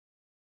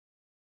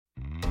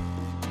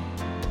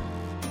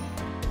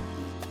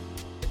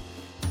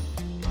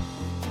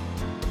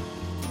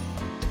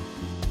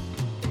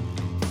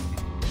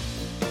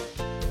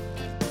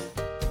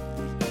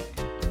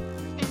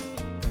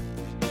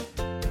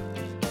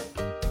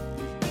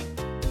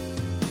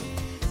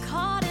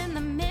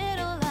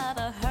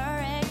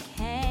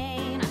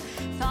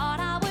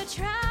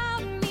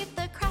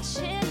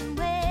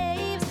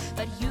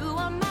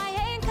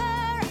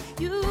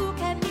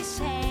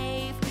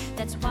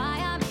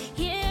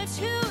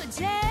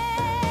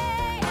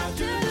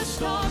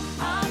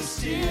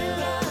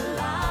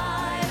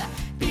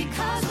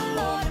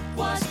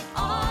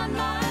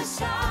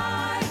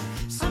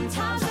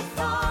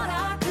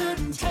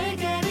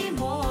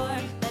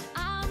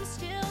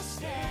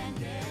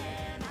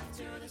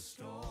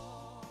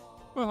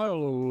Well,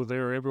 hello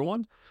there,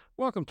 everyone.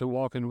 Welcome to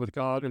Walking with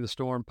God in the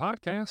Storm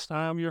podcast.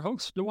 I'm your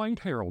host, Dwayne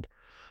Harold.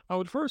 I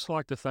would first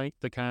like to thank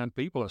the kind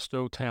people at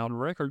Stowtown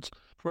Records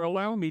for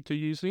allowing me to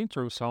use the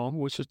intro song,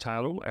 which is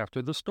titled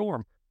After the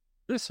Storm.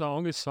 This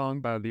song is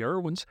sung by the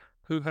Irwins,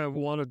 who have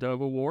won a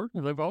Dove Award,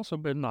 and they've also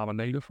been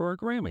nominated for a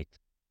Grammy.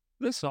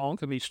 This song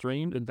can be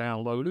streamed and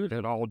downloaded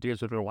at all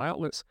digital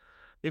outlets.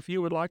 If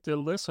you would like to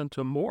listen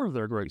to more of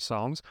their great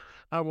songs,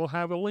 I will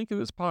have a link in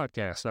this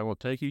podcast that will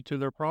take you to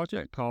their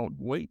project called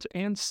Wait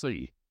and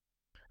See.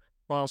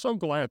 Well, I'm so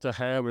glad to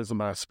have as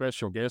my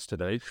special guest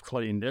today,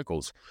 Clay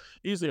Nichols.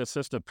 He's the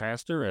assistant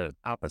pastor at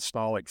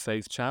Apostolic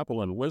Faith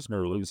Chapel in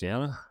Wisner,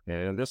 Louisiana.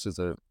 And this is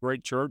a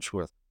great church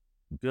with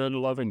good,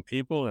 loving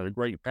people and a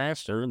great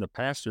pastor. And the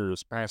pastor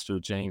is Pastor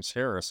James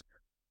Harris.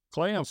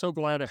 Clay, I'm so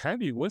glad to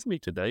have you with me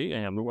today,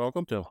 and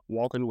welcome to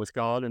Walking with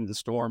God in the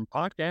Storm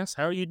podcast.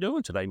 How are you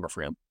doing today, my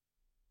friend?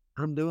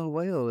 I'm doing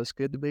well. It's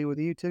good to be with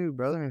you too,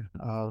 brother.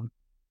 I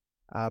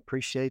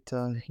appreciate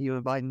you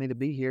inviting me to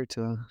be here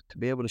to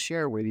be able to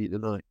share with you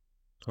tonight.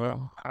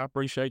 Well, I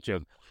appreciate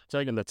you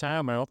taking the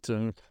time out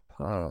to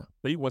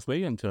be with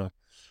me and to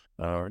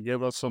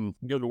give us some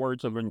good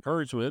words of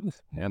encouragement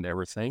and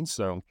everything.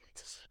 So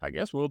I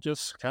guess we'll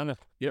just kind of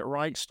get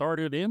right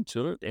started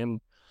into it. And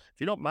if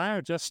you don't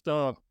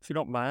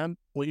mind,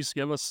 please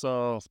give us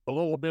a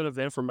little bit of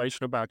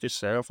information about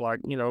yourself,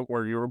 like,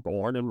 where you were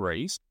born and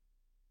raised.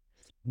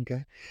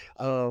 Okay.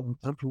 I'm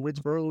from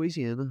Winsboro,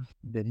 Louisiana.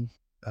 Been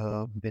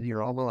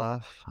here all my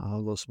life. A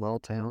little small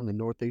town in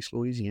northeast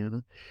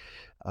Louisiana.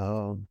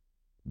 Um,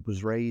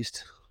 was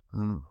raised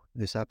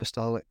this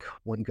apostolic,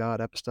 one God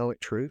apostolic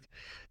truth.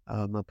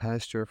 My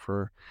pastor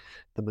for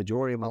the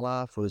majority of my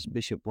life was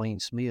Bishop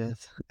Wayne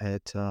Smith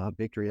at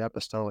Victory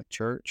Apostolic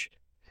Church.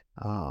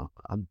 I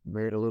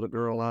married a little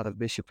girl out of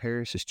Bishop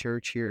Harris's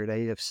church here at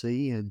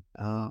AFC, and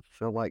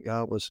felt like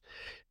God was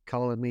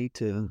calling me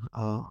to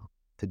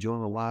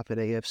join my wife at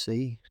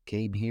AFC.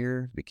 Came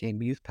here,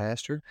 became youth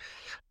pastor.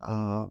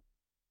 Uh,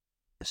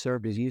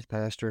 Served as youth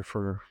pastor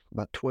for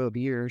about 12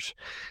 years,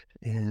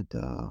 and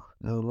no,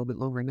 a little bit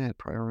longer than that,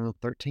 probably around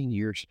 13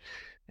 years,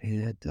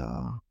 and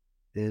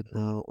then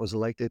was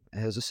elected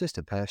as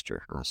assistant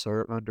pastor. I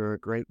served under a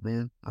great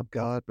man of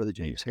God, Brother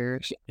James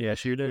Harris.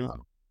 Yes, you do.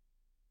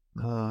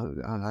 Uh,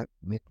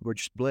 we're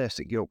just blessed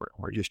at Gilbert.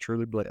 We're just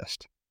truly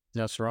blessed.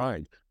 That's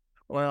right.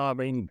 Well, I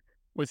mean,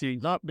 with you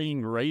not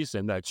being raised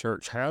in that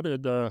church, how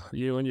did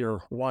you and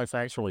your wife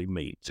actually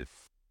meet?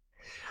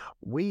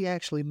 We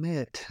actually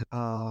met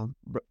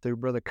through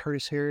Brother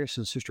Curtis Harris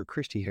and Sister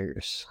Christy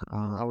Harris.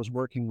 I was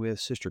working with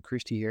Sister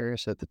Christy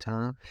Harris at the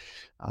time.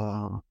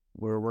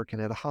 We were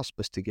working at a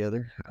hospice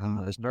together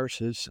as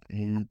nurses,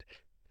 and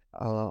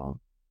uh,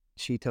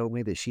 she told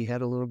me that she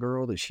had a little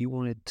girl that she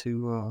wanted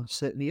to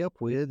set me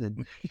up with,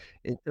 and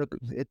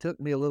it took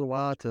me a little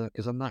while to,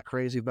 because I'm not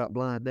crazy about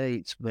blind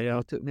dates, but Yeah.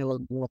 it took me a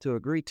little while to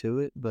agree to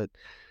it.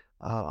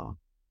 Uh,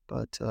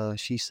 but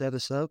she set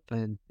us up,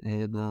 and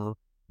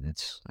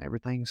it's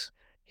everything's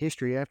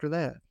history after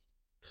that.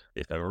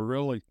 Yeah,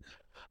 really.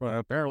 Well,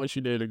 apparently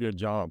she did a good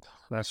job.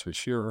 That's for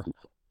sure.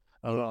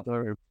 Uh,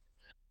 So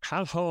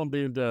how long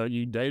did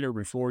you date her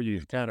before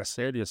you kind of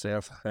said to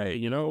yourself, hey,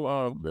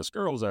 this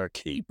girl's a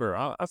keeper.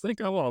 I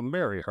think I want to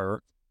marry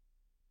her.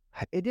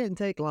 it didn't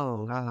take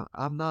long.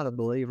 I'm not a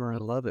believer in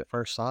love at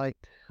first sight,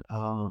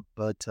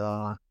 but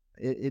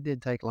it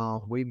didn't take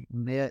long. We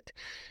met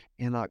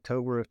in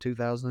October of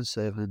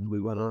 2007. We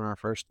went on our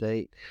first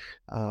date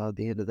the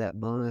end of that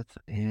month,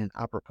 and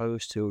I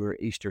proposed to her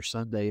Easter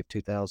Sunday of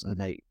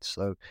 2008.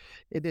 So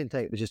it didn't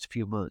take just a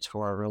few months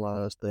before I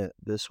realized that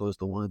this was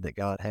the one that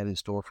God had in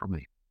store for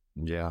me.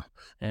 Yeah.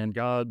 And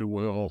God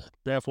will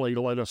definitely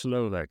let us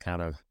know that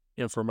kind of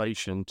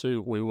information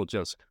too. We will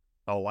just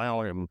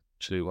allow Him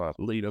to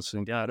lead us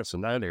and guide us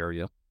in that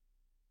area.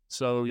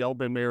 So, y'all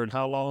been married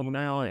how long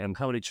now, and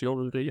how many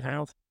children do you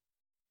have?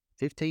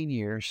 15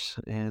 years,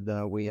 and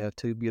we have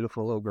two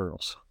beautiful little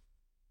girls.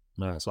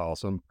 That's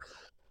awesome.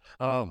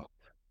 Um,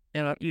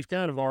 and you've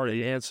kind of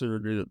already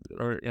answered it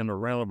in a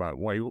roundabout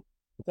way.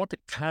 What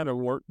kind of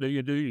work do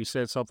you do? You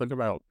said something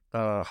about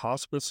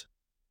hospice.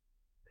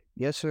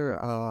 Yes, sir.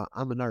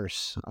 I'm a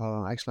nurse.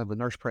 Actually, I'm a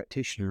nurse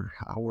practitioner.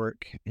 I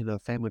work in a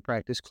family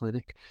practice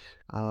clinic.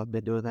 I've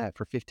been doing that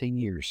for 15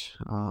 years.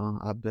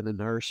 I've been a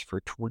nurse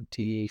for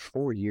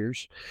 24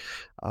 years,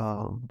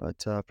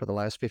 but for the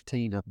last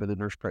 15, I've been a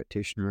nurse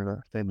practitioner at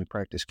a family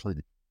practice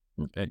clinic.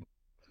 Okay.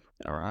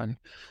 All right.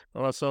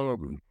 Well, so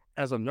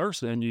as a nurse,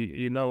 then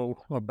you know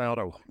about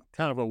a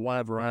kind of a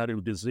wide variety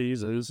of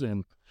diseases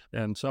and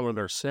some of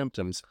their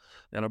symptoms.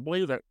 And I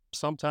believe that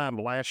sometime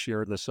last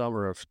year, the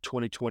summer of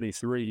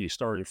 2023, you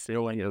started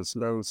feeling as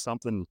though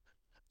something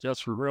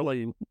just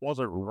really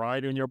wasn't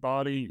right in your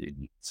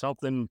body.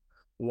 Something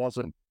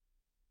wasn't.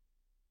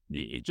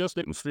 You just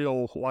didn't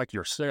feel like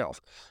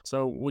yourself.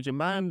 So, would you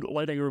mind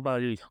letting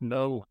everybody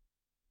know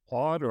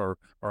what or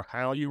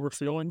how you were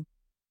feeling?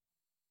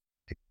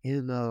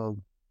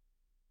 In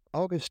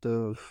August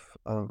of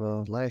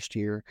last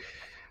year,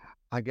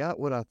 I got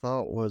what I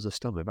thought was a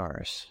stomach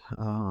virus.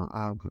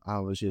 I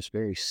was just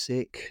very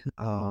sick.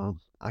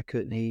 I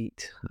couldn't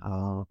eat.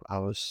 I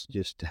was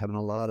just having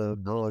a lot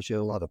of nausea,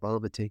 a lot of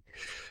vomiting,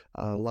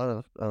 a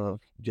lot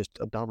of just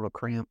abdominal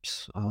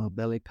cramps,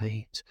 belly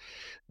pains.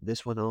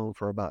 This went on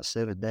for about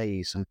 7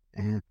 days,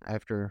 and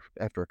after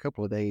a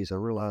couple of days, I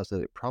realized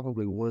that it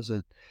probably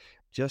wasn't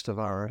just a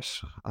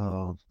virus.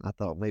 I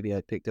thought maybe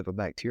I'd picked up a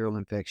bacterial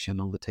infection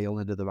on the tail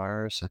end of the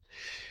virus,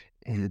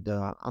 and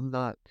I'm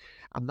not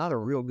a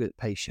real good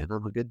patient.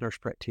 I'm a good nurse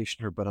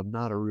practitioner, but I'm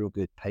not a real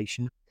good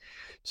patient.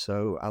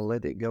 So I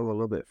let it go a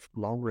little bit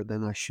longer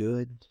than I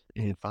should.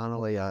 And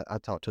finally, I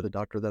talked to the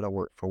doctor that I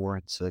worked for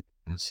and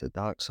said,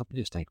 Doc, something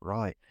just ain't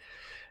right.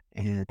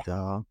 And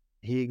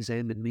he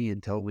examined me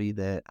and told me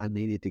that I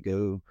needed to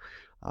go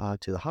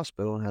to the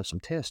hospital and have some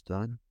tests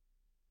done.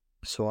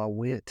 So I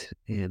went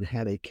and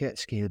had a CAT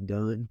scan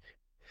done.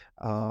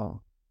 Uh,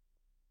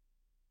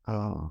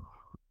 uh,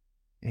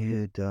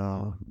 and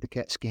the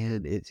CAT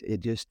scan,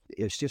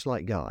 it's just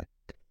like God.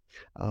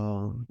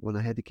 When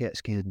I had the CAT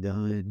scan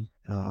done,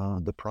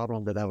 the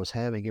problem that I was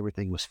having,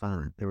 everything was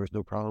fine. There was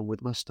no problem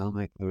with my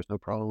stomach. There was no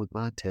problem with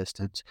my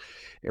intestines.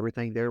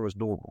 Everything there was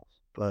normal.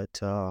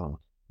 But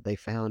they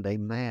found a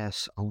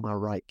mass on my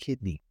right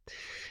kidney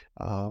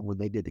when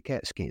they did the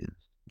CAT scan.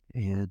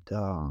 And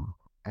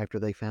after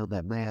they found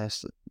that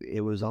mass,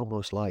 it was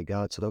almost like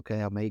God said,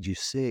 okay, I made you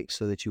sick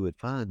so that you would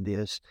find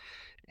this.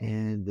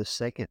 And the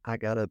second I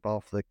got up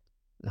off the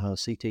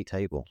CT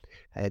table,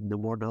 I had no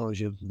more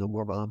nausea, no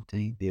more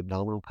vomiting. The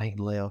abdominal pain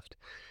left.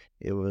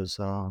 It was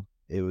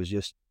it was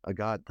just a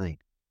God thing.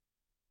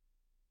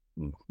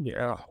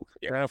 Yeah,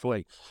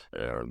 definitely.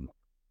 Um,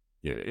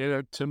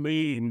 to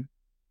me,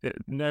 it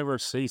never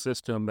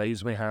ceases to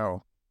amaze me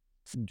how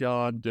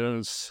God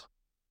does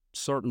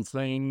certain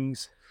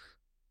things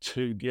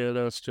to get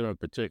us to a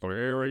particular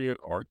area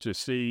or to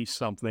see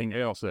something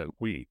else that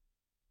we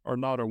are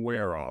not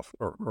aware of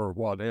or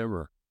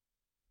whatever.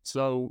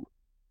 So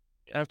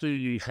after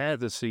you had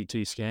the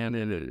CT scan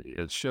and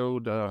it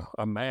showed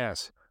a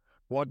mass,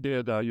 what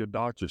did your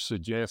doctor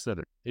suggest that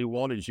he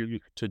wanted you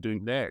to do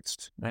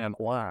next and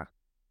why?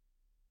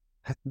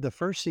 The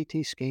first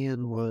CT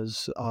scan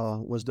was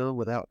done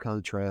without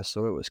contrast,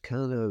 so it was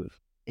kind of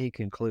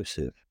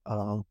inconclusive.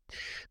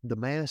 The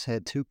mass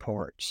had two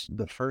parts.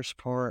 The first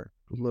part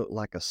looked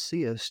like a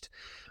cyst.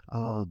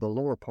 The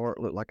lower part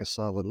looked like a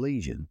solid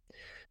lesion.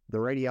 The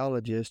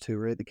radiologist who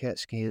read the CAT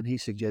scan, he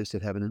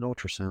suggested having an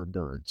ultrasound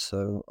done.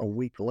 So a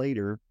week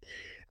later,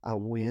 I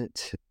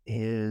went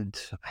and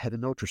had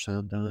an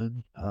ultrasound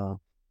done,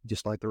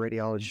 just like the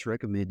radiologist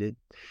recommended.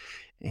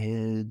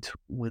 And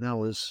when I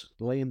was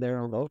laying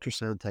there on the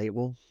ultrasound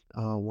table,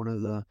 one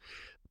of the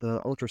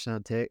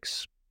ultrasound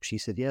techs, she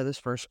said, "Yeah, this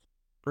first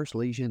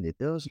lesion, it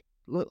does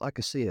look like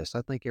a cyst.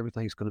 I think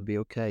everything's going to be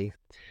okay."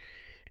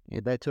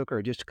 And that took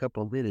her just a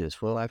couple of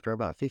minutes. Well, after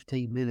about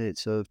 15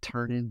 minutes of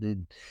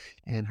turning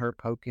and her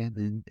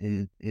poking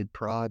and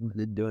prodding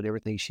and doing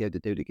everything she had to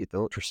do to get the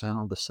ultrasound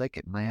on the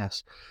second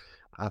mass,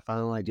 I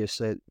finally just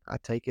said, I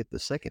take it the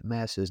second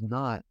mass is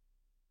not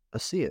a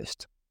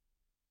cyst.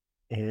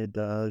 And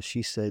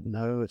she said,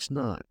 no, it's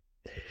not.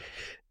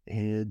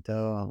 And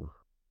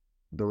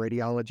the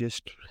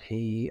radiologist,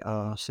 he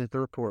sent the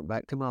report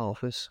back to my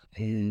office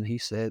and he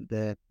said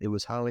that it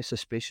was highly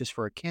suspicious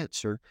for a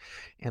cancer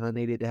and I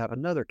needed to have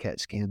another CAT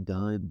scan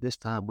done, this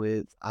time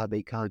with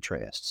IB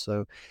contrast.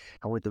 So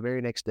I went the very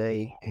next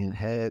day and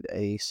had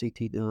a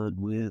CT done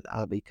with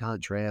IB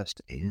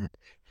contrast and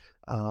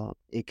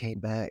it came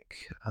back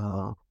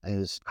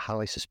as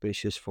highly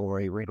suspicious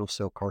for a renal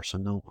cell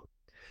carcinoma.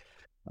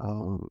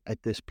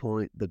 At this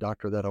point, the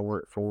doctor that I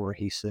work for,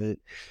 he said,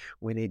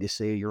 "We need to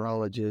see a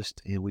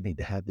urologist, and we need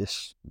to have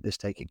this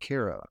taken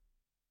care of."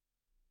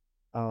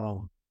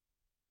 Um,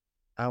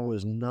 I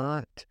was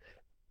not,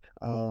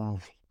 uh,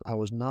 I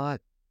was not,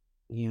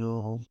 you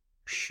know,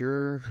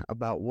 sure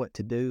about what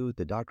to do.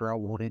 The doctor I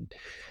wanted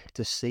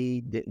to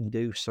see didn't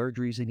do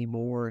surgeries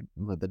anymore.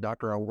 The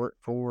doctor I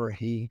worked for,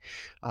 he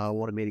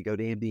wanted me to go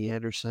to MD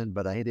Anderson,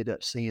 but I ended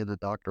up seeing a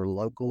doctor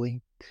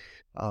locally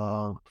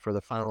for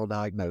the final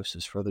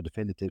diagnosis, for the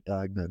definitive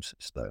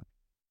diagnosis, though.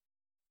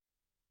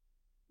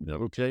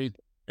 Okay.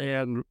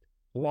 And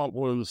what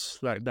was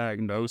that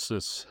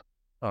diagnosis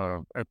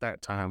at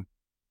that time?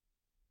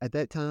 At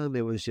that time,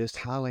 it was just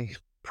highly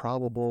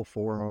probable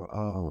for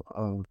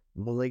a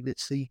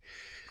malignancy.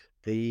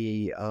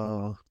 The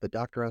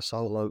doctor I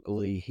saw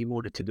locally, he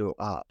wanted to do a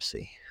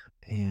biopsy,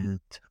 and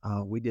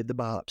we did the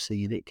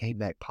biopsy, and it came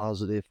back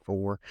positive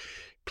for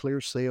clear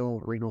cell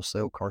renal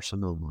cell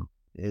carcinoma.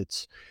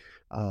 It's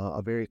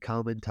a very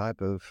common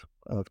type of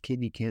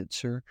kidney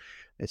cancer.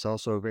 It's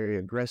also a very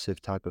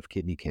aggressive type of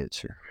kidney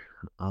cancer.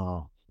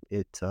 Uh,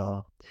 it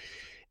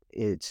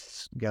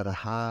it's got a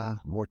high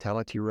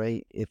mortality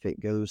rate if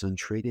it goes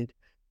untreated.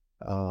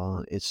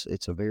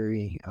 It's a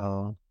very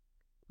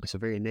it's a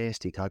very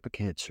nasty type of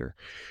cancer.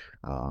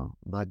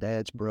 My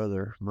dad's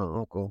brother, my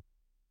uncle,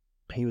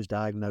 He was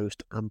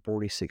diagnosed, I'm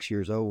 46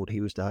 years old.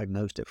 He was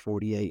diagnosed at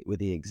 48 with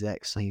the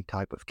exact same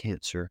type of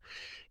cancer,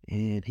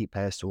 and he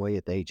passed away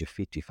at the age of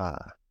 55.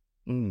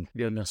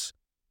 Goodness.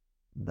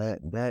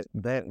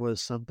 That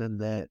was something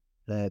that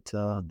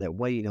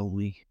weighed on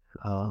me.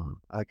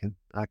 I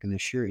can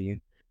assure you.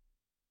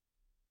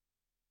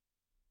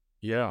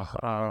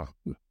 Yeah.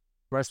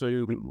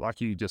 Especially like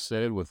you just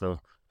said, with a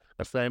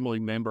family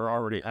member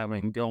already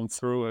having gone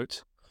through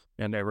it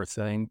and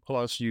everything,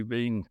 plus you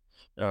being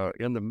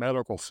in the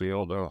medical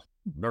field,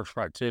 nurse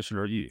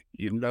practitioner, you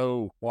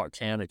know what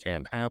can and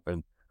can't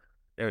happen.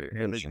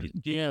 And Yes, sir.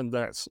 again,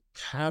 that's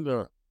kind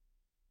of,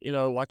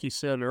 like you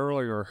said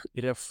earlier,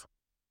 if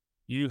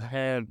you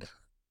had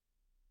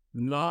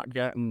not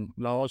gotten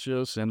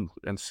nauseous and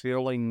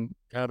feeling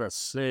kind of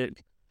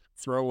sick,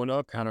 throwing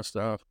up kind of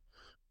stuff,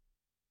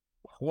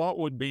 what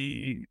would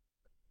be,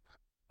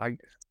 I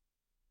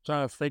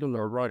trying to think of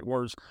the right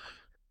words,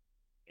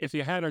 if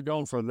you hadn't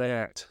gone for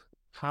that,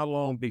 how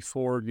long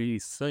before do you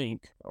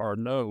think or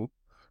know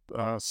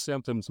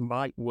symptoms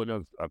might would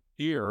have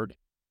appeared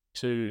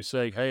to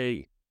say,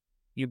 hey,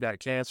 you've got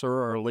cancer,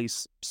 or at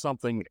least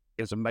something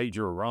is a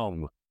major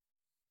wrong?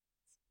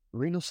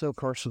 Renal cell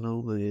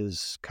carcinoma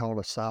is called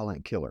a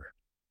silent killer.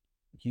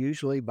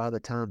 Usually, by the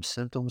time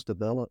symptoms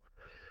develop,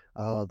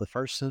 the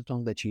first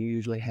symptom that you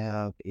usually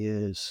have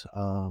is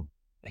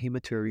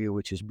hematuria,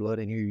 which is blood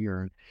in your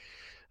urine.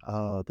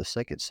 The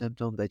second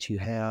symptom that you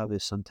have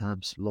is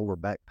sometimes lower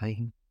back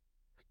pain.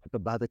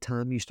 But by the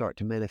time you start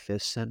to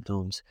manifest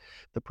symptoms,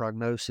 the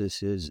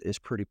prognosis is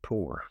pretty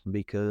poor,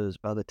 because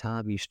by the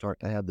time you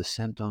start to have the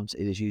symptoms,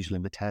 it is usually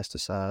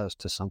metastasized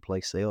to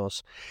someplace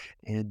else.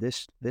 And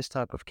this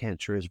type of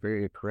cancer is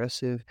very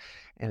aggressive,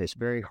 and it's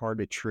very hard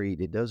to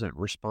treat. It doesn't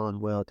respond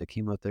well to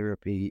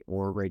chemotherapy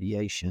or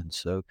radiation.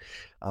 So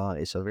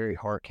it's a very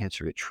hard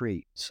cancer to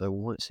treat. So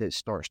once it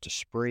starts to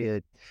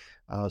spread,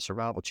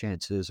 survival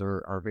chances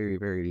are very,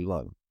 very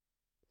low.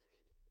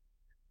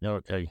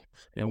 Okay.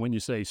 And when you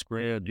say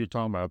spread, you're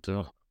talking about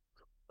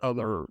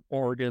other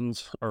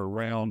organs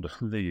around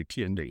the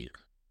kidney.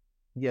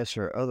 Yes,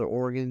 sir. Other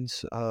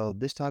organs.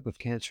 This type of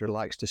cancer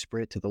likes to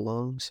spread to the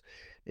lungs.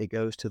 It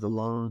goes to the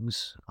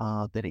lungs,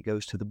 then it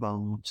goes to the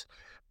bones,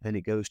 then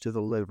it goes to the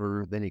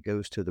liver, then it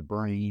goes to the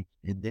brain,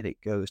 and then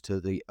it goes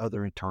to the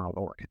other internal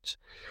organs.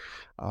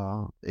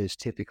 Is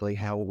typically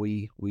how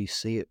we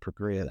see it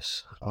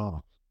progress.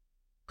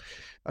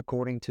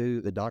 According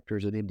to the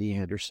doctors at MD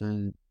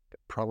Anderson,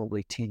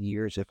 probably 10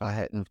 years if I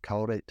hadn't have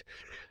caught it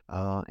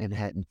and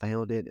hadn't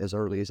found it as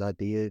early as I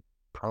did,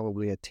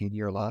 probably a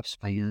 10-year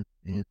lifespan.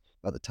 And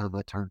by the time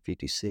I turned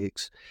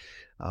 56,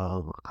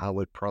 I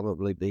would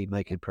probably be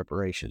making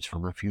preparations for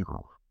my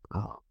funeral.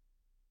 Uh,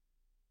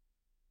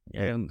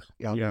 but And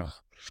God, yeah,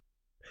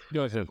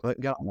 go ahead. but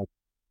God,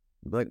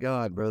 but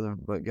God, brother,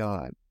 but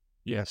God.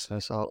 Yes,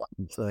 That's all I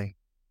can say.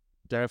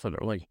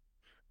 definitely.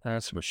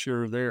 That's for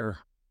sure there.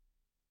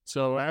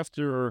 So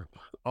after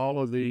all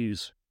of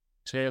these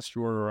tests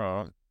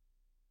were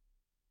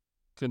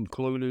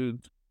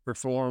concluded,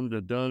 performed,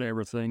 and done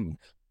everything,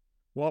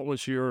 what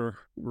was your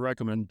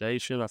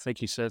recommendation? I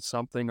think you said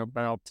something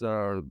about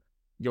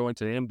going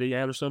to MD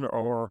Anderson,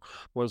 or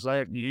was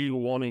that you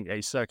wanting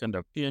a second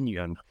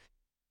opinion?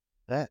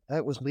 That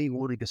was me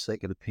wanting a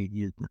second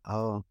opinion.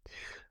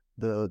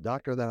 The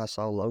doctor that I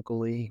saw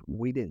locally,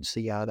 we didn't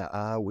see eye to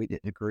eye. We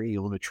didn't agree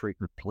on a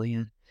treatment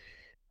plan.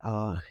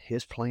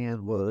 His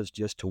plan was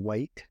just to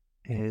wait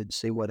and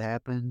see what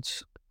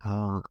happens.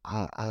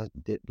 I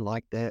didn't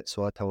like that,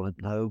 so I told him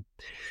no.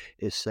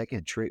 His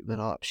second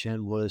treatment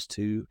option was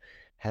to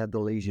have the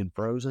lesion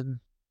frozen.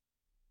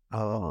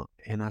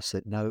 And I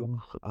said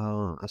no.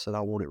 I said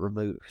I want it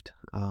removed.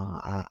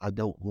 I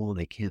don't want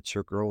a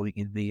cancer growing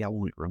in me. I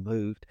want it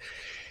removed.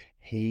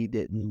 He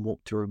didn't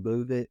want to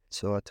remove it,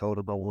 so I told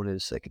him I wanted a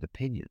second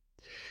opinion.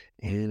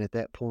 And at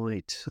that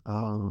point,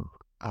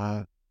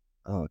 I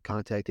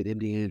contacted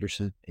MD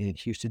Anderson in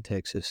Houston,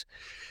 Texas,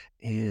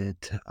 and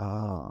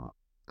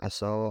I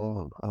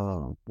saw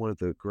one of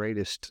the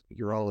greatest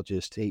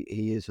urologists.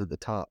 He is in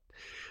the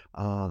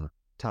uh,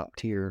 top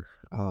tier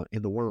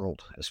in the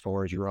world as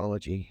far as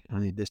urology. I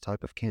mean, this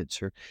type of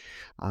cancer.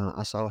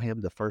 I saw him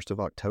the 1st of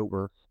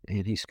October,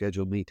 and he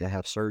scheduled me to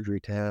have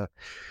surgery to have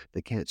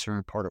the cancer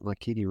and part of my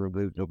kidney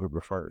removed November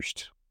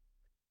 1st.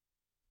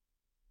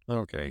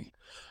 Okay.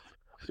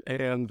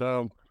 And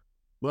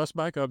let's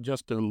back up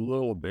just a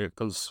little bit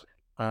because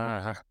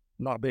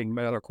not being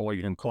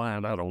medically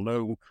inclined, I don't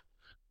know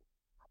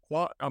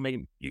what. I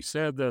mean, you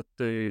said that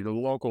the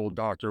local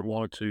doctor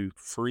wanted to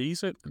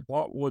freeze it.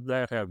 What would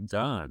that have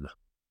done?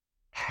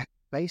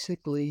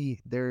 Basically,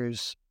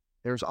 there's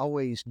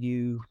always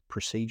new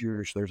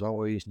procedures. There's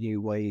always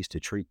new ways to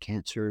treat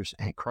cancers,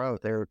 and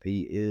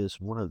cryotherapy is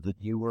one of the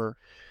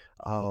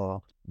uh,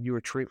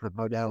 newer treatment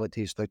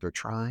modalities that they're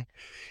trying.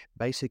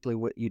 Basically,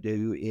 what you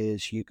do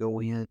is you go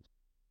in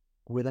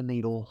with a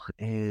needle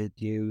and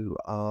you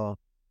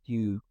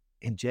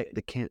inject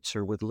the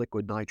cancer with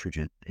liquid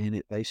nitrogen, and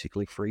it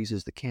basically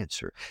freezes the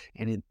cancer.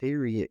 And in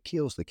theory, it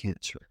kills the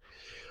cancer.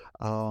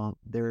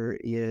 There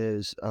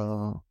is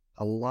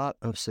a lot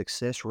of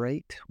success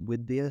rate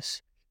with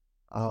this,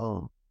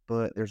 uh,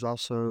 but there's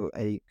also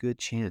a good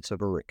chance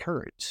of a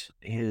recurrence.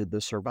 And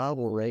the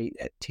survival rate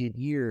at 10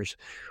 years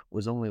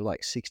was only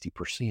like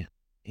 60%.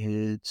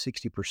 And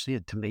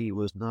 60% to me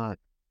was not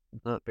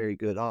very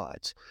good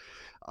odds.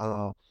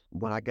 Uh,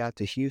 when I got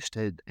to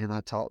Houston and I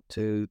talked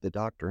to the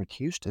doctor in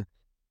Houston,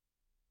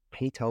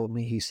 he told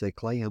me, he said,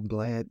 Clay, I'm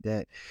glad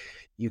that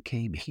you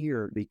came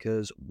here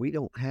because we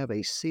don't have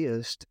a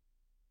cyst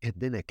and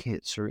then a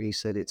cancer. He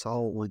said, it's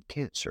all one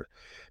cancer.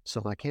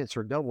 So my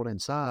cancer doubled in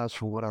size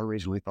from what I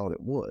originally thought it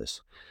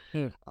was.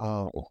 Yeah.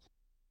 Uh,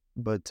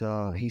 but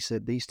he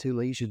said these two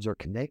lesions are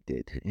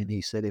connected. And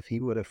he said if he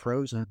would have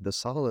frozen the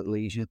solid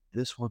lesion,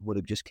 this one would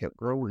have just kept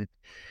growing.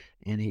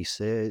 And he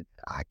said,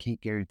 I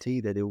can't guarantee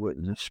that it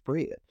wouldn't have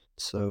spread.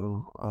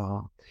 So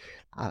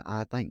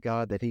I thank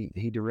God that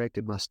he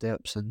directed my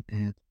steps, and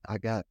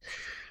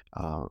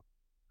uh,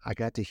 I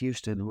got to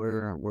Houston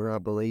where I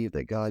believe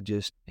that God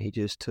he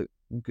just took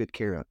good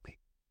care of me.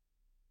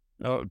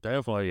 Oh,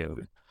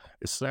 definitely.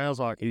 It sounds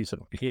like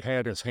he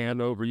had his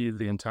hand over you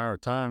the entire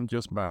time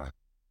just by,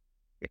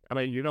 I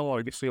mean, you don't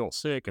want to feel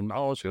sick and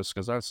nauseous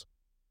because that's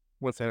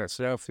within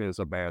itself is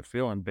a bad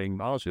feeling, being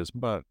nauseous.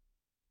 But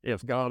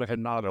if God had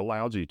not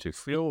allowed you to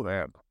feel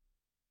that,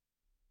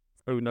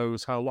 who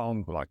knows how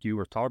long, like you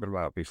were talking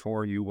about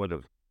before, you would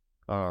have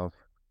uh,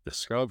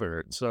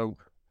 discovered it. So,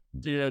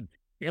 did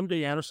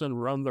MD Anderson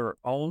run their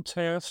own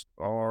test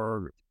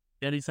or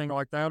anything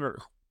like that? Or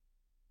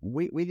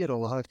We did a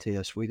lot of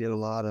tests. We did a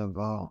lot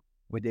of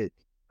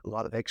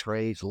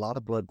X-rays, a lot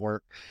of blood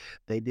work.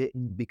 They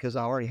didn't, because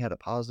I already had a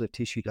positive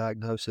tissue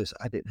diagnosis.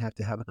 I didn't have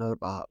to have another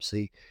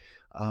biopsy.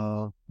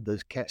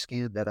 The CAT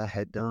scan that I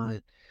had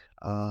done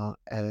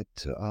at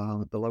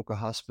the local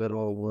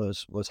hospital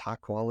was high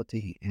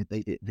quality, and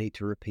they didn't need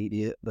to repeat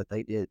it. But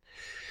they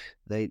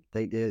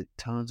did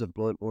tons of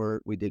blood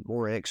work. We did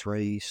more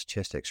X-rays,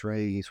 chest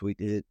X-rays. We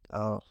did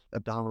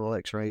abdominal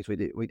X-rays.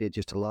 We did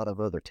just a lot of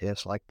other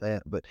tests like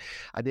that. But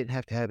I didn't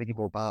have to have any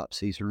more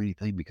biopsies or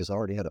anything because I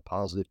already had a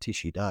positive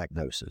tissue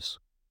diagnosis.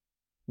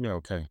 yeah,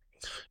 okay.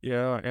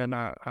 Yeah, and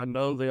I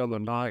know the other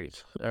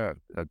night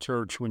at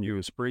church when you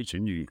was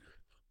preaching, you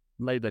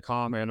made the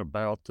comment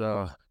about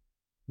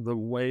the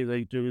way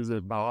they do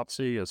the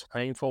biopsy is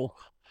painful.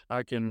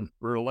 I can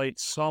relate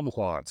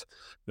somewhat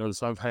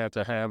because I've had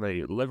to have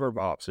a liver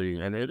biopsy,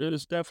 and it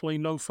is definitely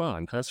no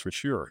fun. That's for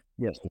sure.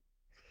 Yes,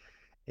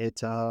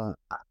 it's I'm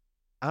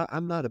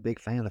not a big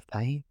fan of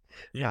pain.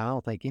 Yeah. I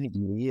don't think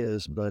anybody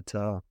is, but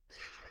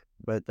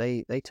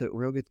they took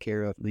real good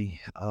care of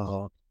me.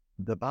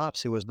 The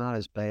biopsy was not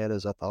as bad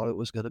as I thought it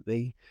was going to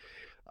be.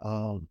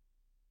 Um,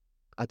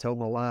 I told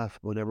my wife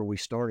whenever we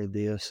started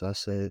this, I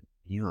said,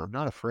 I'm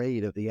not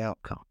afraid of the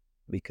outcome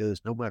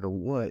because no matter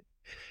what,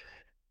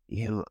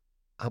 you know,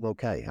 I'm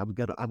okay.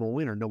 I'm a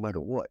winner no matter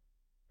what.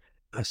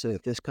 I said,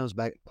 if this comes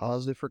back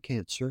positive for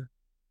cancer,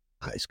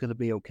 it's going to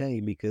be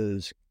okay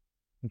because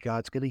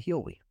God's going to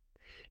heal me.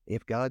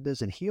 If God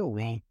doesn't heal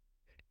me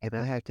and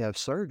I have to have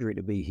surgery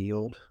to be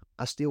healed,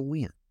 I still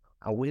win.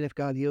 I win if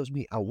God heals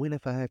me. I win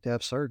if I have to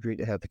have surgery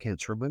to have the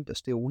cancer removed. I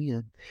still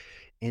win.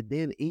 And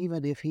then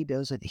even if He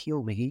doesn't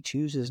heal me, He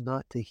chooses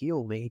not to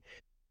heal me,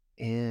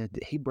 and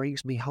He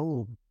brings me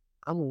home,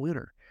 I'm a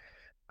winner.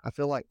 I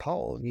feel like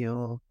Paul,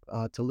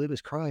 to live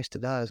as Christ, to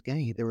die as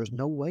gain. There was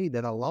no way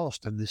that I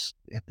lost in this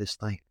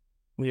thing.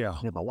 Yeah.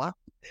 And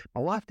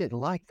my wife didn't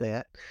like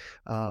that.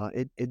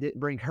 It didn't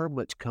bring her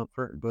much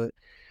comfort, but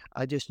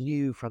I just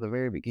knew from the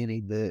very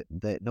beginning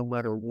that no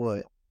matter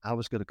what, I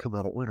was going to come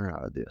out a winner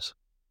out of this.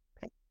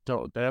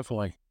 So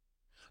definitely.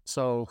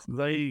 So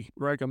they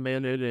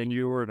recommended, and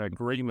you were in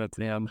agreement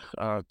then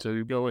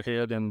to go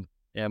ahead and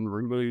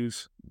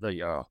remove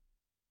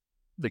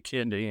the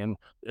kidney, and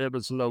it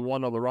was the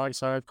one on the right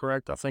side,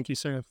 correct? I think you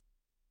said.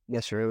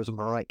 Yes, sir. It was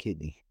my right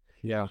kidney.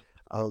 Yeah.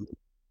 Um,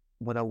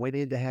 when I went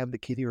in to have the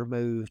kidney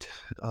removed,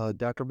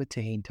 Dr.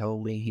 Mateen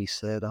told me, he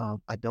said,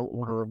 I don't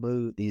want to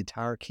remove the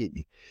entire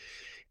kidney.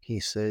 He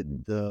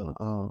said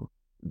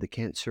the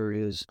cancer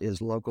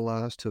is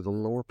localized to the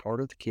lower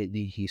part of the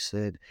kidney. He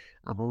said,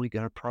 I'm only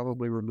going to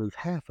probably remove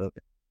half of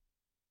it.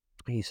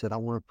 He said, I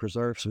want to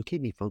preserve some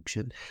kidney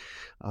function.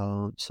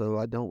 So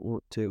I don't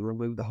want to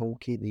remove the whole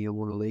kidney. I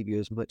want to leave you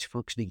as much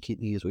functioning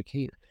kidney as we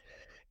can.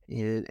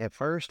 And at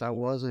first, I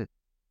wasn't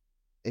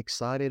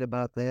excited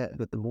about that,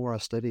 but the more I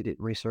studied it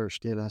and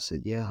researched it, I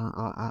said, "Yeah,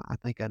 I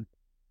think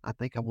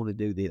I want to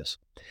do this."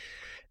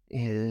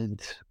 And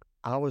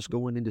I was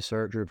going into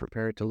surgery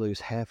prepared to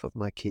lose half of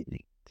my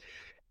kidney.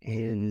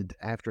 And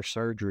after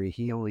surgery,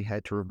 he only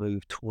had to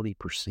remove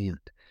 20%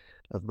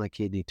 of my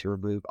kidney to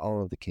remove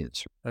all of the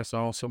cancer. That's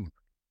awesome.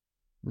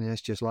 And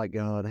that's just like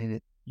God, ain't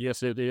it?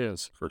 Yes, it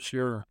is for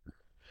sure.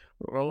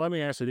 Well, let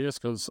me ask you this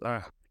because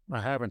I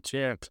haven't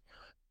checked.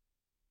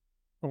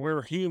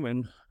 We're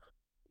human,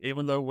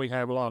 even though we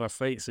have a lot of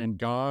faith in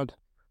God.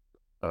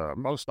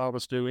 Most of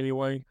us do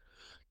anyway.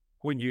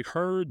 When you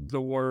heard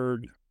the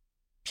word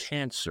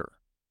cancer,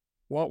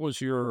 what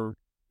was your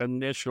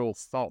initial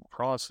thought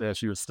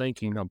process? You were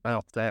thinking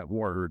about that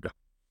word.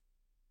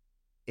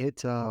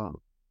 It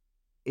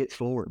it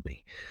floored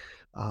me.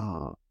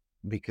 Uh,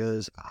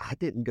 because I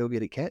didn't go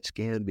get a CAT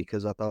scan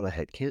because I thought I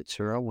had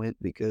cancer. I went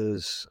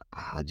because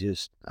I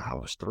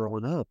was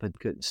throwing up and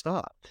couldn't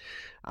stop.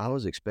 I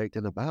was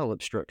expecting a bowel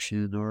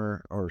obstruction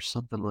or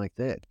something like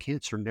that.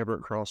 Cancer never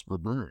crossed my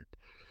mind.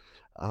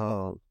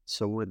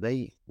 So when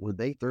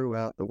they threw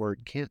out the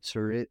word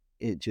cancer, it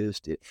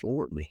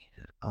floored me.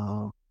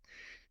 Uh,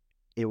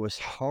 it was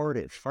hard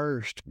at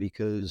first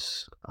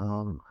because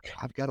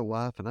I've got a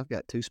wife and I've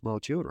got two small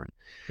children.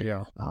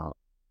 Yeah. Uh,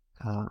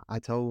 I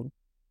told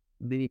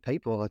many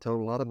people, I told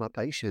a lot of my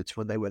patients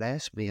when they would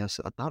ask me, I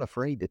said, I'm not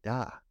afraid to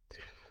die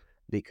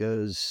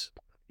because,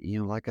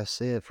 like I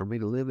said, for me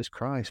to live is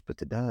Christ, but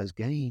to die is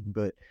gain.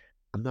 But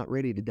I'm not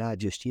ready to die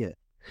just yet.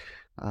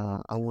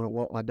 I want to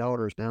walk my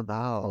daughters down the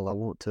aisle. I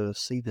want to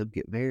see them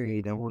get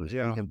married. I want to see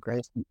Yeah. them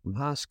graduate from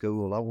high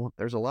school.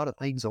 There's a lot of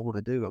things I want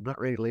to do. I'm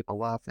not ready to leave my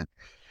wife and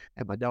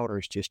my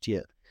daughters just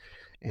yet.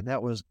 And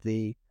that was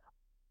the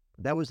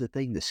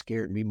thing that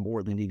scared me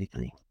more than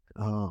anything.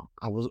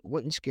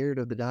 Wasn't scared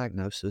of the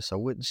diagnosis. I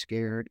wasn't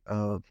scared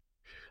of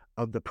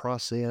the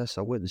process.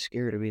 I wasn't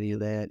scared of any of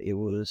that. It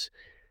was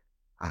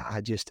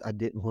I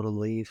didn't want to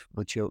leave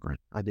my children.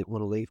 I didn't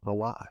want to leave my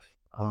wife.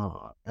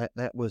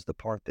 That was the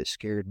part that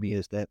scared me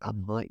is that I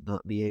might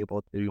not be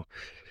able to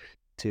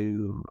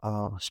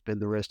spend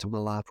the rest of my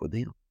life with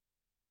them.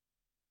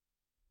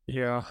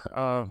 Yeah.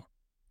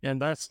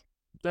 And that's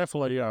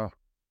definitely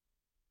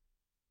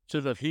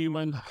to the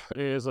human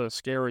is a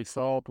scary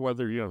thought,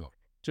 whether you're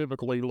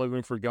typically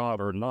living for God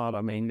or not.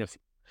 I mean, if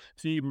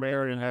you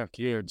marry and have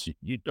kids,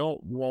 you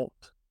don't want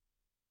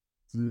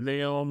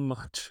them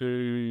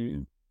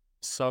to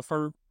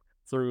suffer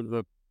through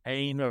the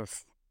pain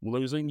of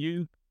losing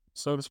you,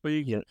 so to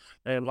speak. Yeah,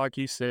 And like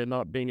you said,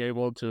 not being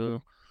able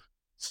to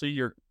see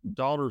your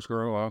daughters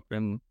grow up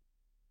and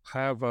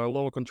have a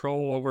little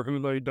control over who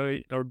they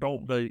date or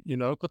don't date,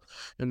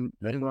 that's and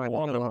right. I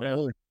want got a to, lot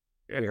more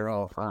yeah, here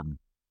off.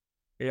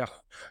 yeah,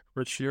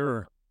 for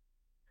sure.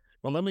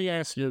 Well, let me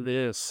ask you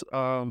this.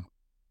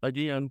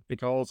 Again,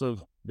 because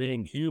of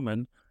being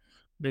human,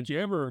 did you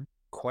ever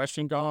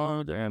question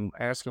God and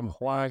ask him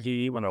why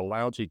he even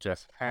allowed you to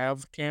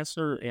have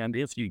cancer? And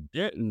if you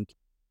didn't,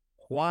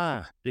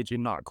 why did you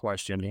not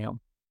question him?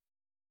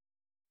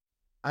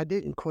 I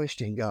didn't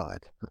question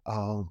God.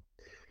 Um,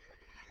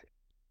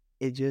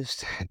 it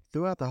just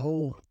throughout the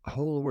whole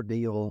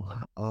ordeal,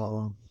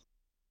 I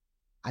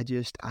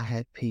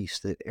had peace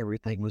that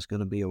everything was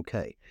going to be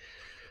okay.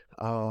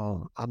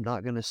 I'm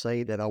not going to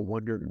say that I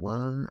wondered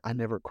why. I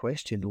never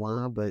questioned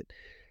why, but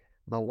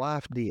my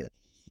wife did.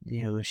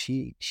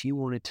 She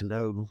wanted to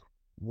know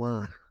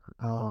why.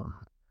 Uh,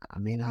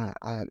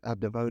 I've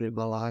devoted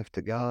my life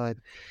to God.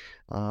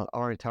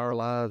 Our entire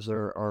lives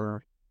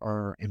are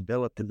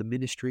enveloped in the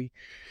ministry.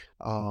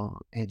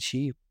 And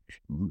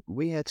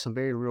we had some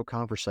very real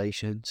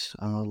conversations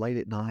late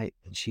at night.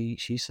 And she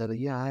said,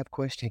 "Yeah, I have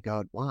questioned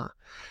God. Why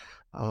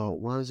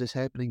is this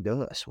happening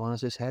to us? Why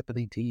is this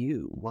happening to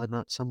you? Why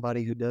not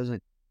somebody who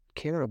doesn't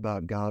care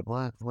about God?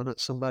 Why not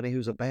somebody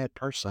who's a bad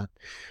person?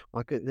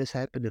 Why couldn't this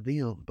happen to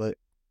them?" But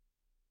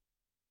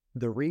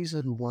the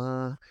reason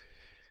why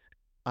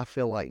I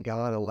feel like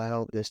God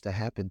allowed this to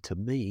happen to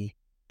me,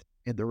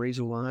 and the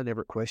reason why I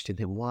never questioned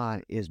him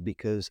why, is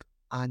because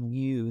I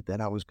knew that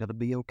I was going to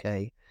be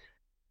okay.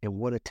 And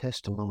what a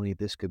testimony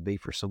this could be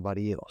for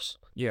somebody else.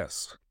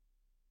 Yes,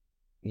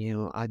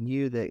 I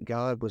knew that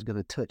God was going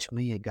to touch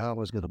me and God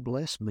was going to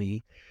bless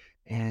me.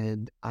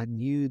 And I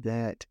knew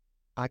that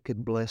I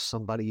could bless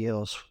somebody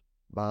else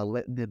by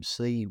letting them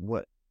see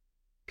what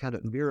kind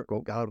of miracle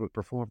God would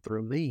perform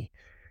through me.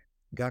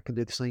 God can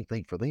do the same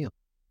thing for them.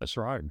 that's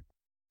right.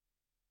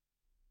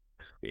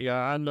 Yeah,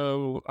 I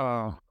know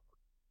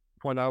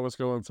when I was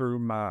going through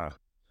my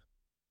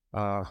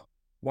uh,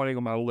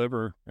 wanting my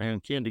liver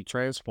and kidney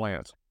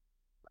transplant,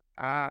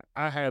 I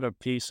had a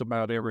piece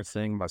about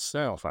everything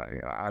myself.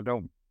 I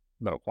don't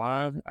know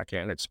why. I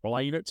can't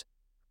explain it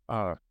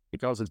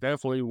because it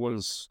definitely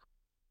was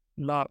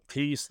not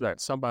peace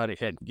that somebody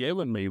had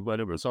given me, but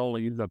it was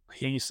only the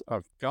peace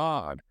of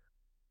God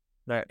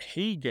that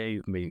He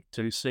gave me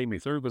to see me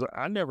through. Because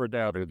I never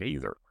doubted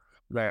either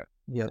that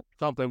Yeah.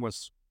 something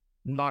was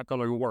not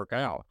going to work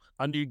out.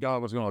 I knew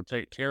God was going to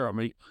take care of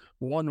me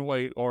one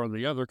way or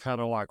the other, kind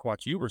of like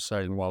what you were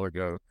saying a while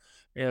ago.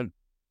 And,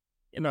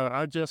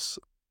 I just,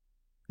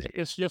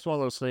 it's just one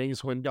of those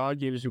things when God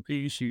gives you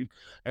peace,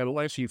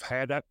 unless you've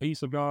had that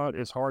peace of God,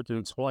 it's hard to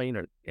explain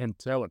it and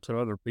tell it to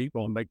other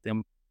people and make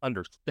them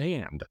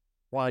understand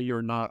why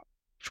you're not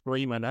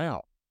screaming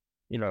out,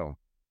 you know.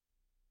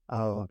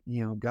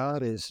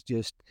 God is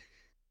just,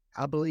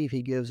 I believe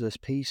He gives us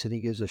peace and He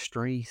gives us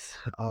strength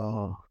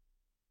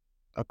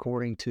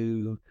according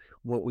to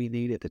what we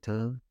need at the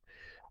time.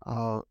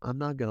 I'm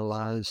not going to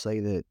lie and say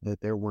that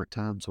there weren't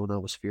times when I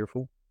was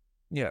fearful.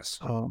 Yes.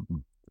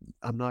 Um,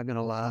 I'm not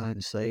gonna lie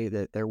and say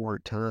that there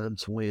weren't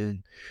times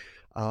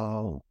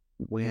uh,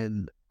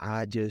 when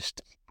I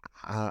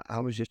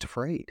was just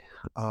afraid.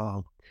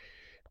 Uh,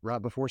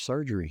 right before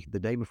surgery, the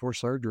day before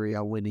surgery,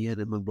 I went in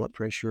and my blood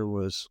pressure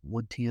was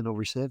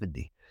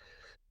 110/70.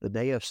 The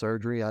day of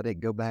surgery, I didn't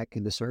go back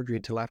into surgery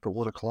until after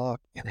 1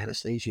 o'clock, and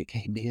anesthesia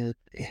came in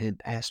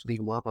and asked me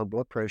why my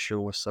blood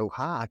pressure was so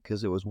high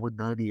because it was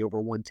 190 over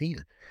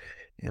 110.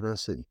 And I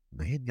said,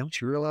 "Man,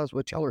 don't you realize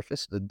what y'all are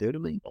fixing to do to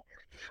me?"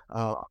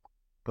 Uh,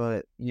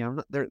 but I'm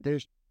not there.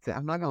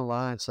 I'm not gonna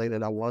lie and say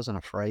that I wasn't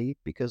afraid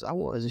because I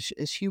was.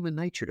 It's human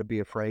nature to be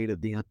afraid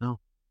of the unknown.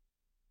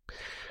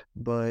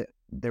 But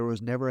there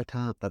was never a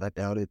time that I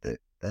doubted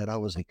that I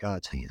was in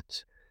God's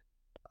hands.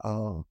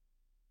 Uh,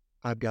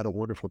 I've got a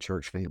wonderful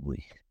church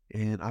family,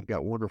 and I've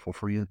got wonderful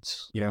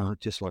friends, Yeah.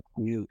 just like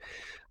you,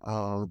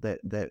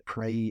 that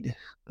prayed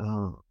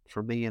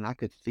for me, and I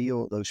could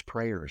feel those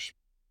prayers.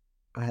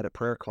 I had a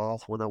prayer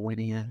cloth when I went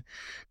in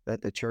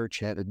that the church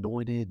had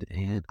anointed,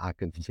 and I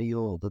could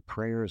feel the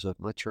prayers of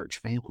my church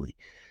family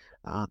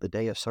the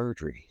day of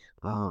surgery.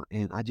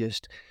 And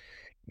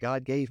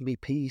God gave me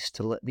peace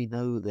to let me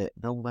know that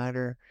no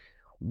matter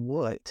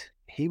what,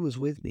 He was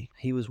with me.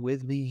 He was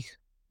with me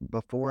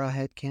before I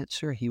had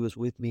cancer. He was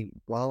with me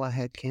while I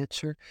had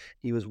cancer.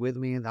 He was with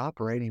me in the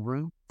operating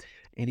room,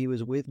 and He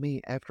was with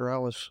me after I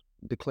was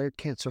declared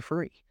cancer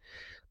free.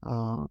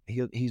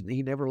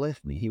 He never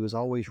left me. He was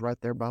always right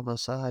there by my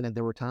side, and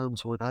there were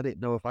times when I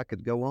didn't know if I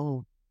could go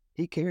on.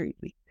 He carried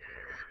me.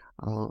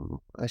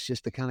 That's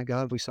just the kind of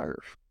God we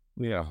serve.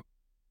 Yeah.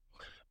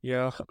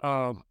 Yeah.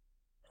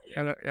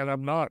 And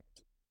I'm not,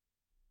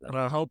 and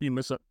I hope you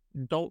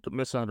don't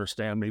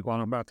misunderstand me what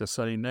I'm about to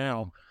say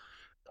now.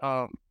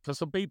 Because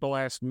some people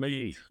ask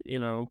me,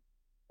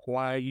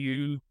 why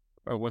you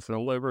with the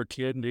liver,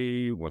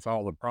 kidney, with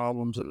all the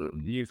problems that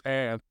you've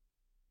had,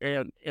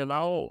 and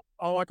all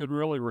I could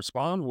really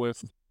respond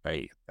with,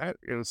 hey, that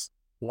is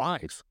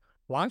life.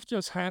 Life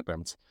just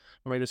happens.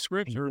 I mean, the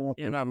scripture,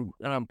 Exactly.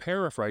 and I'm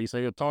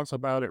paraphrasing. It talks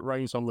about it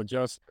rains on the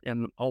just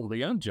and on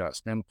the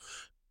unjust, and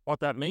what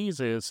that means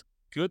is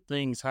good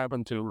things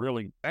happen to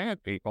really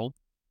bad people,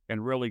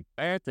 and really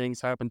bad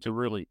things happen to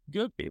really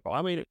good people.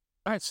 I mean,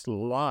 that's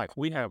life.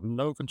 We have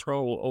no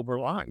control over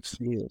lives.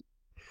 Yeah.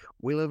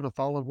 We live in a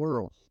fallen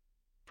world.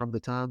 From the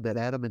time that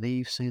Adam and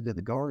Eve sinned in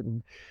the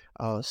garden,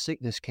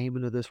 sickness came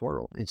into this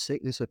world, and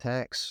sickness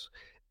attacks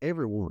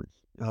everyone.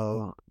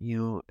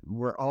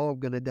 We're all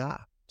going to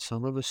die.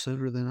 Some of us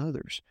sooner than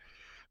others.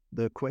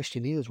 The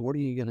question is, what are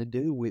you going to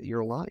do with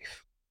your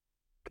life?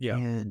 Yeah,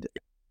 And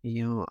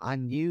I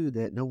knew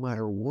that no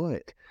matter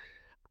what,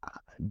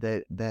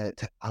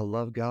 that I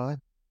love God.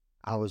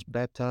 I was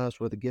baptized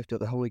with the gift of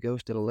the Holy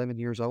Ghost at 11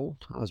 years old.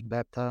 I was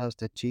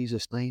baptized in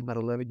Jesus' name at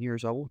 11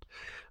 years old.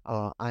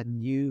 I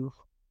knew,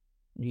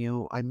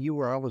 I knew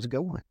where I was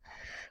going.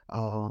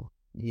 Uh,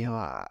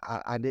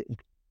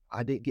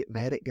 I didn't get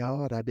mad at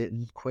God. I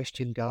didn't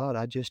question God.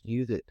 I just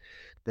knew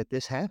that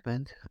this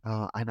happened,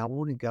 and I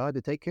wanted God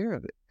to take care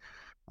of it.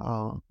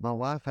 My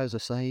wife has a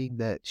saying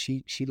that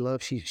she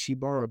loves. She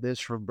borrowed this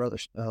from Brother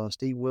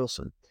Steve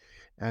Wilson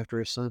after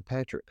his son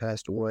Patrick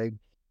passed away.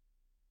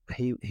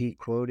 He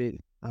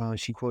quoted.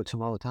 She quotes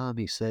him all the time.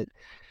 He said,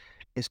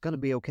 "It's going to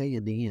be okay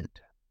in the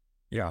end.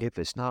 yeah, If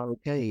it's not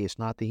okay, it's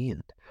not the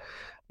end."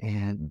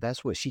 And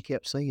that's what she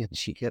kept saying.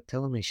 She kept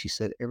telling me. She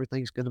said,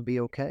 "Everything's going to be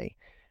okay."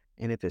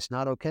 And if it's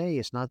not okay,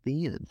 it's not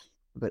the end.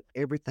 But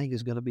everything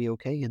is going to be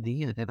okay in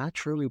the end. And I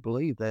truly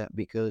believe that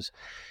because,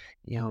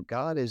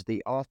 God is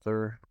the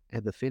author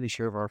and the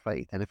finisher of our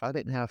faith. And if I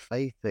didn't have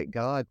faith that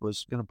God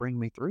was going to bring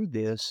me through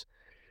this,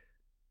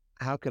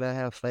 how could I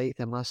have faith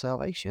in my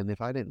salvation?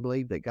 If I didn't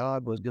believe that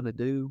God was going to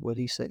do what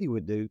he said he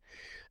would do,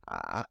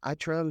 I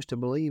chose to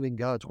believe in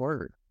God's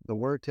word. The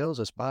word tells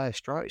us by his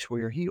stripes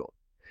we are healed.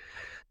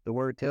 The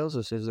word tells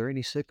us, is there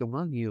any sick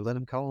among you? Let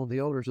him call on the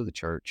elders of the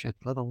church and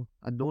let them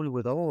anoint him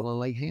with oil and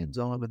lay hands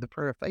on him, and the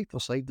prayer of faith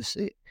will save the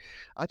sick.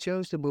 I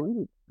chose to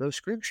believe those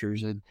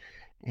scriptures, and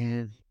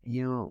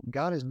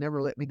God has never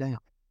let me down.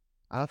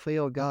 I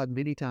failed God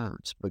many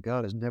times, but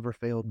God has never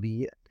failed me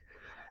yet.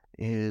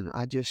 And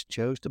I just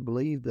chose to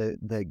believe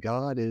that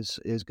God is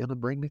going to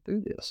bring me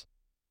through this.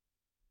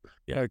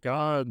 yeah.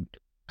 God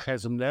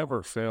has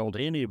never failed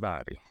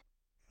anybody.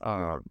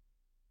 Uh,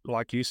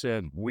 like you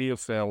said, we have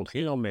failed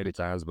him many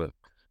times, but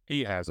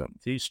he hasn't.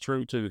 He's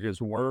true to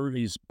his word.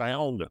 He's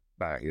bound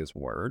by his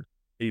word.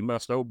 He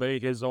must obey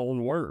his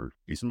own word.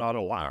 He's not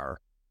a liar.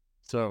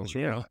 So, That's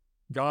right.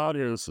 God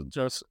is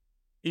just,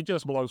 he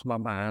just blows my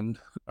mind,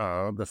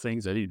 the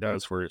things that he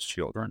does for his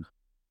children.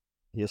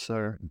 Yes,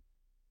 sir.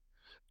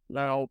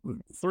 Now,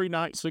 3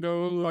 nights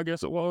ago, I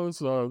guess it was,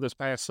 this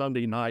past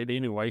Sunday night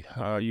anyway,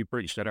 you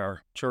preached at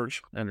our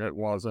church, and it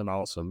was an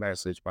awesome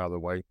message, by the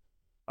way.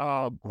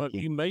 Thank But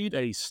you. you made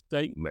a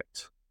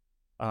statement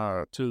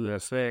to the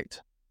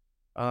effect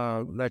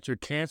that your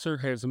cancer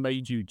has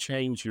made you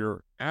change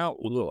your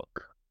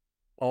outlook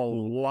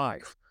on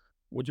life.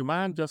 Would you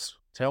mind just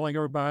telling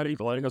everybody,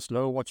 letting us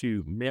know what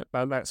you meant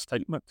by that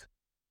statement?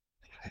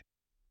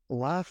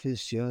 Life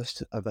is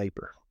just a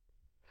vapor.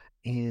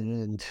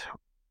 And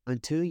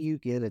until you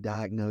get a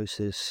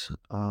diagnosis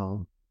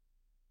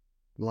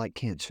like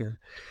cancer,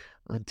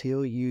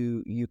 until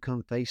you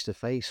come face to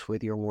face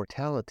with your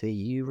mortality,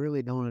 you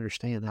really don't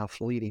understand how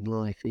fleeting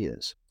life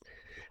is.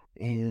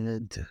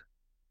 And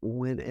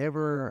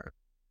whenever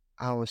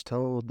I was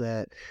told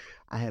that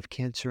I have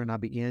cancer, and I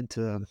began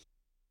to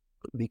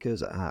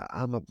because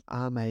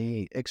I'm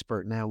a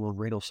expert now on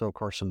renal cell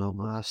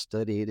carcinoma. I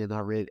studied and I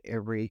read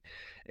every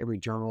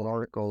journal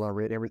article. I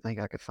read everything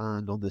I could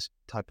find on this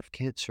type of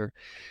cancer,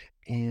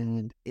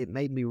 and it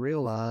made me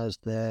realize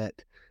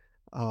that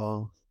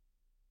uh,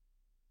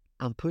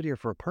 I'm put here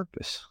for a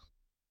purpose.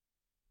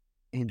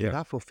 And did Yeah.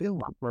 I fulfill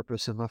my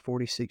purpose in my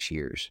 46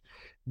 years?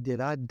 Did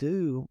I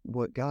do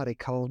what God had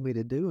called me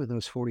to do in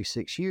those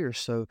 46 years?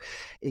 So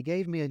it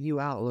gave me a new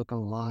outlook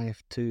on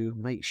life to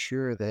make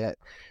sure that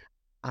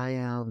I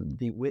am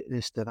the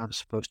witness that I'm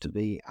supposed to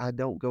be. I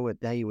don't go a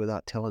day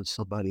without telling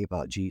somebody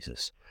about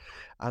Jesus.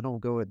 I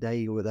don't go a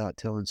day without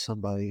telling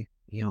somebody,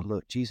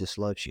 look, Jesus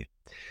loves you.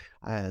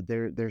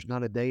 There's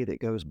not a day that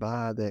goes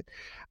by that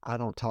I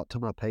don't talk to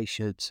my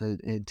patients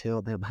and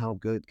tell them how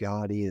good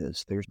God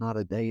is. There's not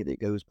a day that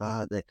goes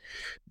by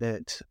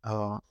that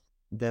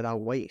that I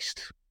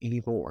waste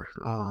anymore.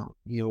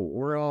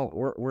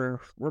 We're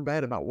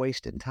bad about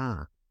wasting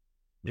time.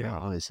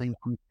 Yeah. It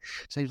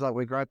seems like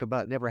we gripe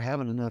about never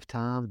having enough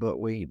time, but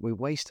we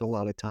waste a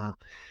lot of time.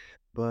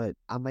 But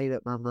I made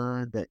up my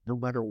mind that no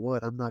matter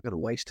what, I'm not going to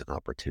waste an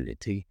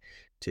opportunity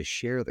to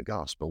share the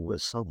gospel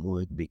with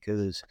someone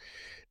because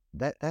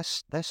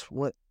that's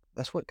what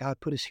God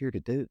put us here to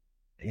do.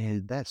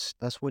 And that's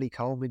what he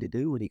called me to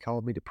do when he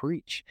called me to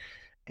preach.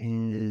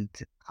 And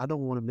I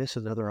don't want to miss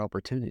another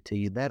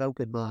opportunity. And that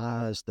opened my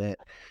eyes that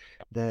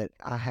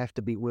I have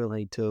to be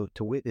willing to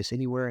witness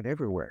anywhere and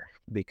everywhere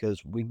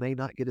because we may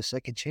not get a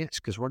second chance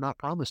because we're not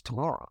promised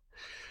tomorrow.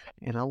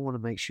 And I want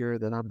to make sure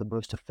that I'm the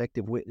most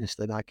effective witness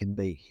that I can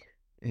be.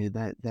 And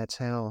that's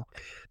how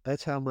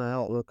my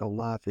outlook on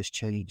life has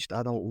changed.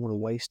 I don't want to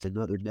waste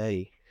another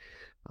day.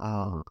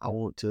 I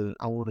want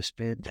to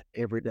spend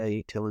every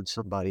day telling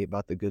somebody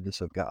about the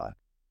goodness of God.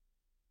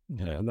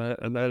 Yeah.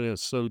 And that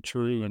is so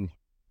true, and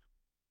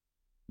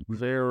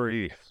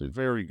very,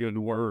 very good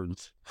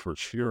words for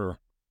sure.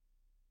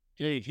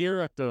 Hey,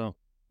 here at the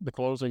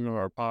closing of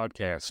our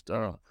podcast,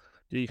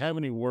 do you have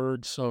any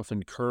words of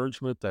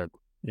encouragement that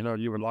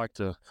you would like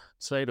to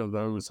say to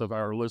those of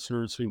our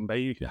listeners who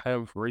may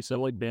have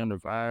recently been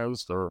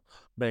advised or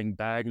been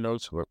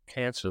diagnosed with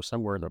cancer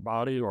somewhere in their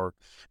body, or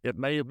it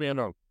may have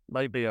been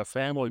maybe a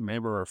family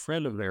member or a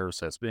friend of theirs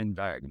that's been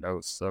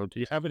diagnosed? So, do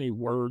you have any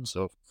words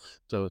of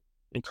to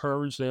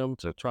encourage them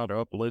to try to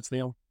uplift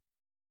them?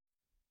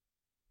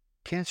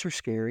 Cancer's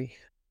scary.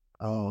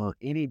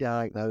 Any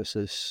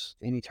diagnosis,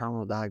 any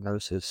terminal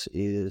diagnosis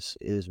is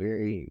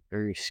very,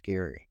 very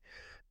scary.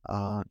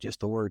 Just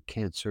the word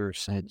cancer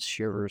sends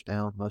shivers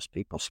down most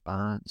people's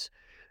spines.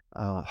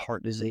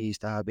 Heart disease,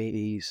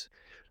 diabetes,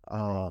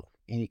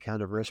 any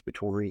kind of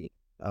respiratory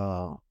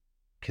uh,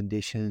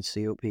 condition,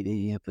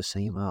 COPD,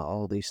 emphysema,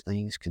 all these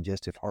things,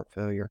 congestive heart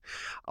failure,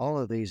 all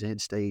of these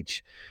end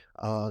stage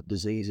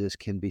diseases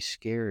can be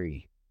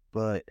scary.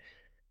 But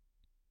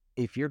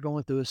if you're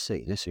going through a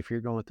sickness, if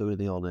you're going through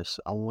an illness,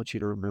 I want you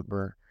to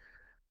remember,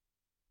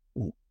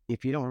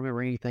 if you don't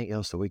remember anything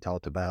else that we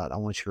talked about, I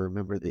want you to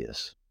remember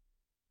this.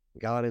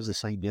 God is the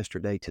same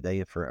yesterday, today,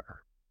 and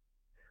forever.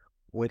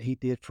 What he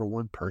did for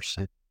one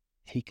person,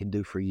 he can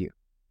do for you.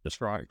 That's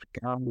right.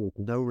 God is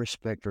no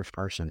respecter of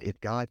person. If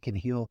God can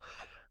heal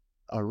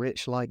a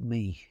rich like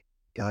me,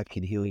 God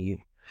can heal you.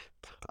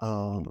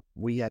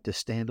 We have to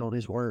stand on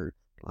his word.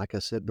 Like I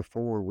said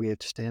before, we have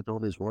to stand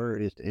on his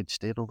word and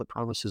stand on the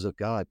promises of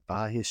God.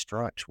 By his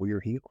stripes, we are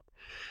healed.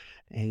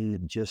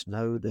 And just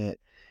know that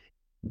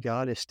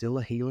God is still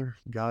a healer.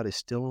 God is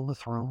still on the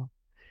throne.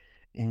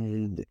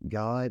 And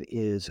God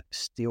is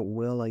still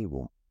well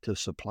able to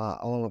supply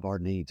all of our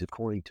needs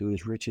according to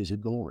his riches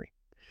and glory.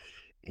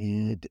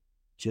 And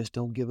just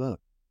don't give up.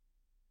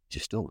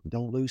 Just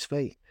don't lose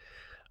faith.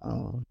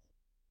 Uh,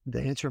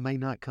 the answer may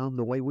not come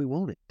the way we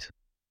want it,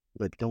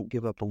 but don't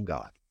give up on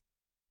God.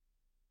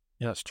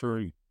 That's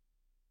true.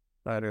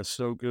 That is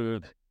so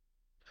good.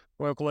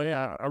 Well, Clay,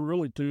 I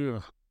really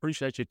do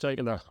appreciate you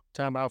taking the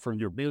time out from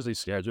your busy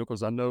schedule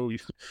because I know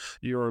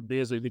you're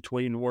busy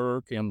between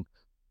work and,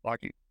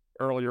 like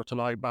earlier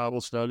tonight,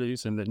 Bible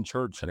studies and then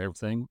church and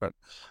everything. But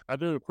I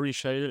do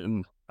appreciate it.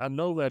 And I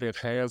know that it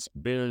has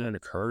been an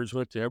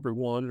encouragement to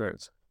everyone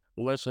that's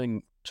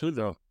listening to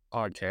the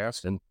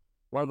podcast. And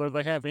whether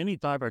they have any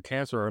type of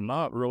cancer or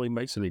not really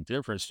makes any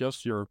difference.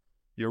 Just your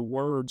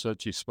words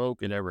that you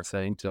spoke and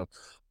everything to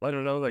let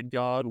them know that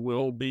God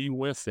will be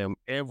with them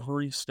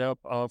every step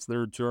of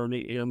their journey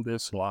in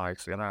this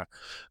life. And I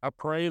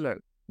pray that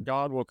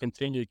God will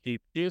continue to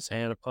keep his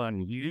hand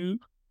upon you,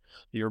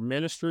 your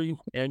ministry,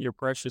 and your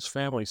precious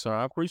family. So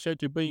I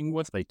appreciate you being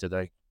with me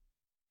today.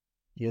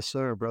 Yes,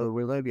 sir, brother.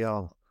 We love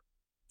y'all.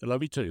 I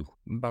love you too.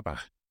 Bye bye.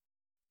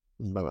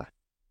 Bye bye.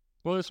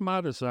 Well, it's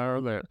my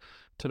desire that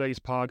today's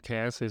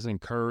podcast has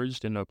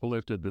encouraged and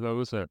uplifted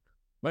those that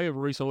may have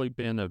recently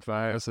been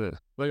advised that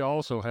they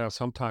also have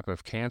some type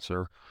of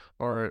cancer,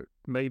 or it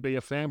may be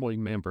a family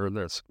member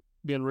that's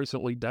been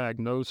recently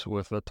diagnosed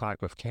with a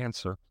type of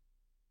cancer.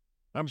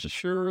 I'm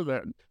sure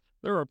that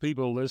there are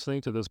people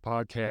listening to this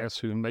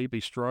podcast who may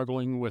be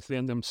struggling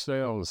within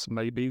themselves,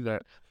 maybe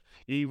that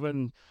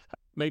even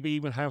maybe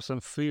even have some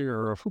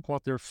fear of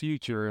what their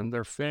future and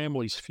their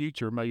family's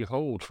future may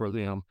hold for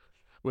them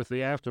with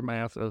the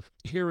aftermath of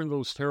hearing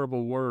those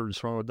terrible words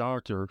from a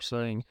doctor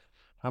saying,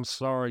 I'm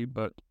sorry,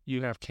 but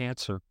you have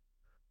cancer.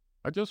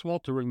 I just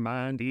want to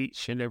remind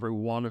each and every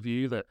one of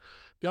you that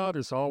God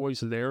is always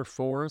there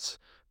for us,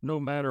 no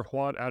matter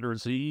what our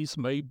disease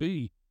may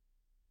be.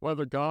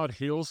 Whether God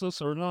heals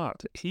us or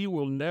not, He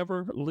will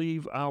never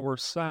leave our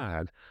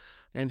side,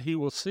 and He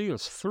will see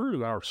us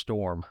through our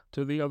storm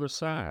to the other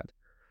side.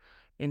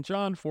 In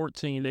John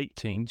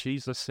 14:18,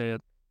 Jesus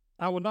said,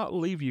 I will not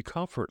leave you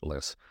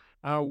comfortless.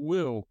 I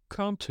will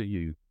come to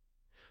you.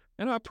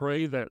 And I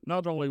pray that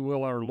not only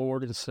will our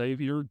Lord and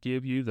Savior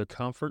give you the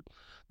comfort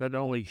that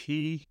only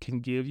He can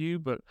give you,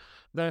 but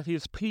that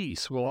His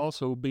peace will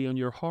also be in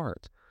your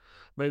heart.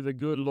 May the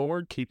good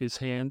Lord keep His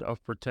hand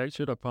of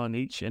protection upon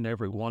each and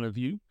every one of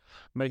you.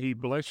 May He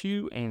bless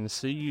you and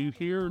see you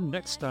here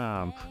next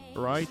time,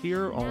 right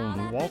here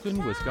on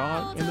Walking with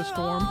God in the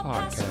Storm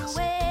podcast.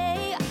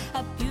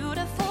 A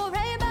beautiful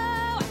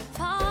rainbow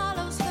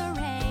follows the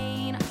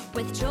rain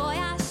with joy.